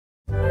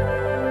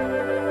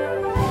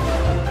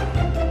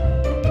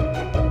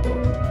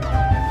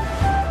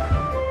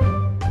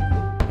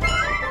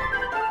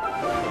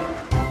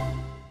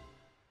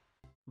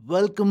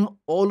welcome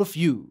all of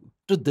you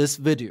to this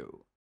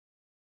video.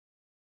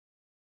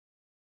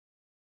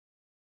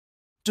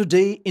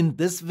 Today in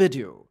this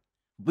video,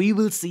 we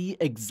will see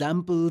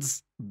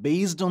examples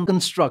based on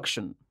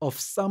construction of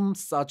some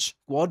such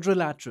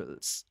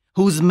quadrilaterals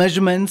whose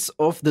measurements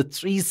of the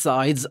three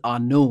sides are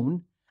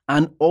known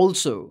and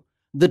also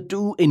the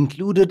two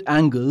included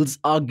angles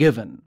are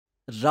given.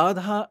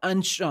 Radha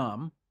and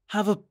Shyam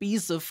have a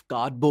piece of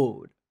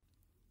cardboard.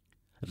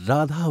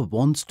 Radha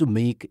wants to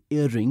make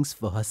earrings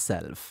for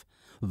herself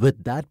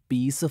with that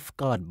piece of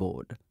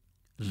cardboard.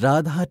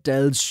 Radha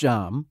tells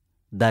Shyam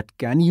that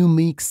can you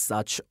make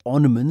such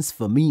ornaments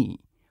for me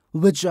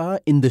which are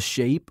in the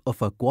shape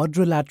of a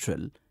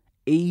quadrilateral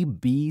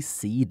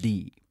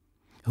ABCD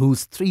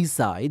whose three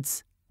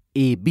sides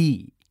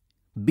AB,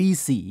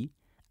 BC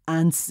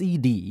and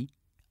CD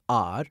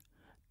are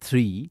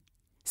 3,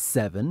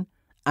 7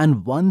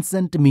 and 1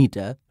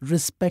 centimeter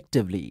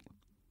respectively,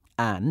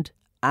 and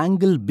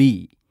angle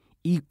B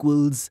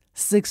equals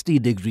 60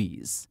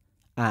 degrees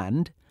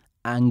and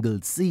angle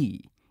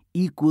C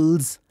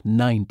equals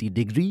 90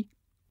 degree.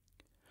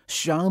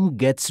 Shyam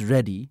gets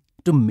ready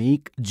to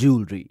make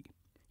jewelry.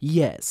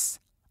 Yes,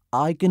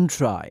 I can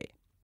try.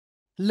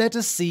 Let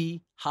us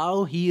see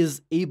how he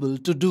is able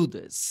to do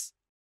this.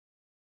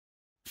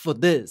 For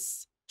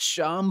this,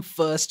 Shyam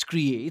first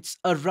creates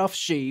a rough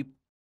shape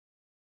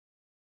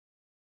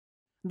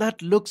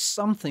that looks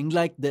something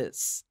like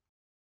this.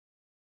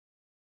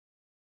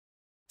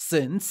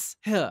 Since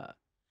here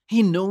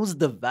he knows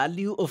the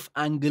value of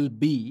angle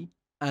B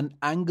and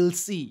angle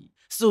C,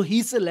 so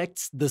he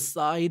selects the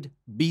side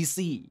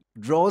BC,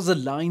 draws a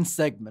line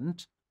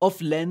segment of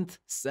length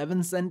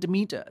 7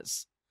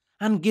 centimeters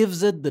and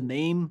gives it the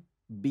name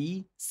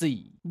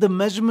BC. The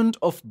measurement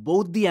of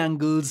both the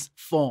angles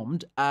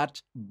formed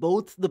at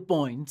both the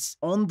points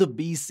on the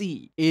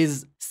BC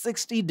is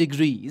 60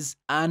 degrees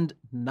and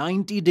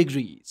 90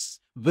 degrees.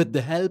 With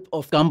the help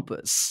of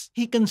compass,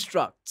 he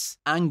constructs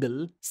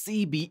angle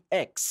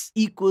CBX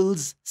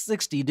equals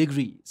 60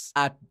 degrees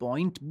at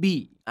point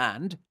B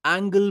and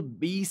angle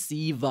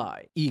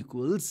BCY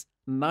equals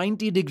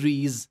 90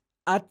 degrees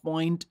at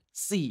point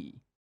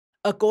C.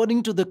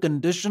 According to the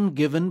condition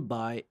given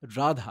by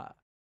Radha,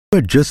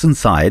 adjacent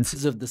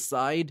sides of the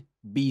side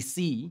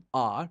BC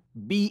are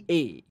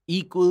BA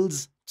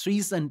equals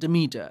 3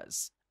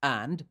 centimeters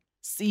and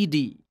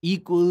CD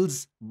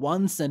equals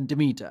 1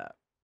 centimeter.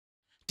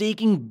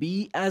 Taking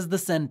B as the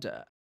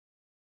center,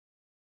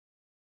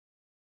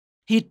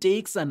 he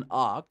takes an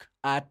arc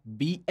at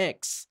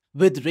BX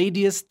with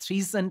radius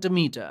 3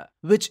 centimeter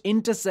which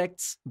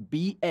intersects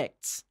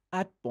BX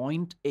at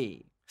point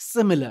A.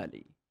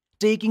 Similarly,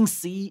 taking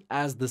C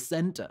as the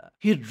center,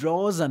 he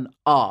draws an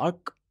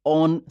arc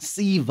on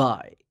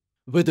CY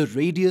with a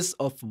radius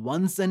of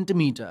 1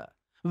 centimeter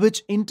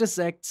which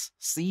intersects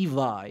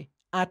CY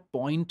at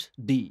point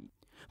D.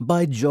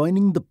 By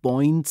joining the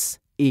points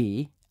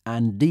A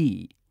and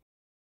D,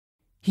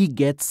 he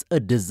gets a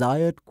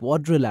desired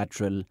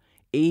quadrilateral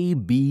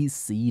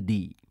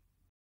ABCD.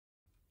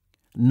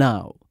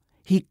 Now,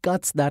 he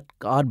cuts that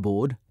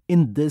cardboard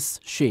in this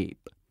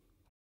shape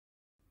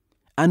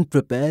and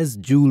prepares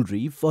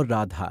jewelry for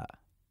Radha,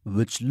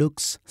 which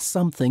looks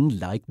something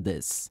like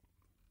this.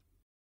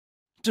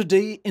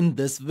 Today in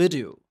this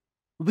video,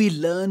 we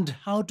learned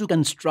how to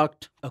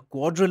construct a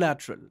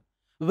quadrilateral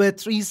where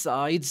three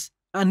sides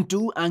and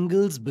two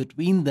angles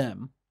between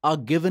them are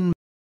given.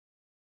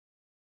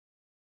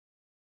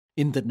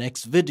 In the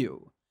next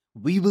video,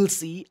 we will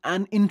see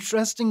an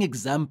interesting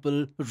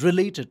example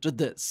related to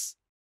this.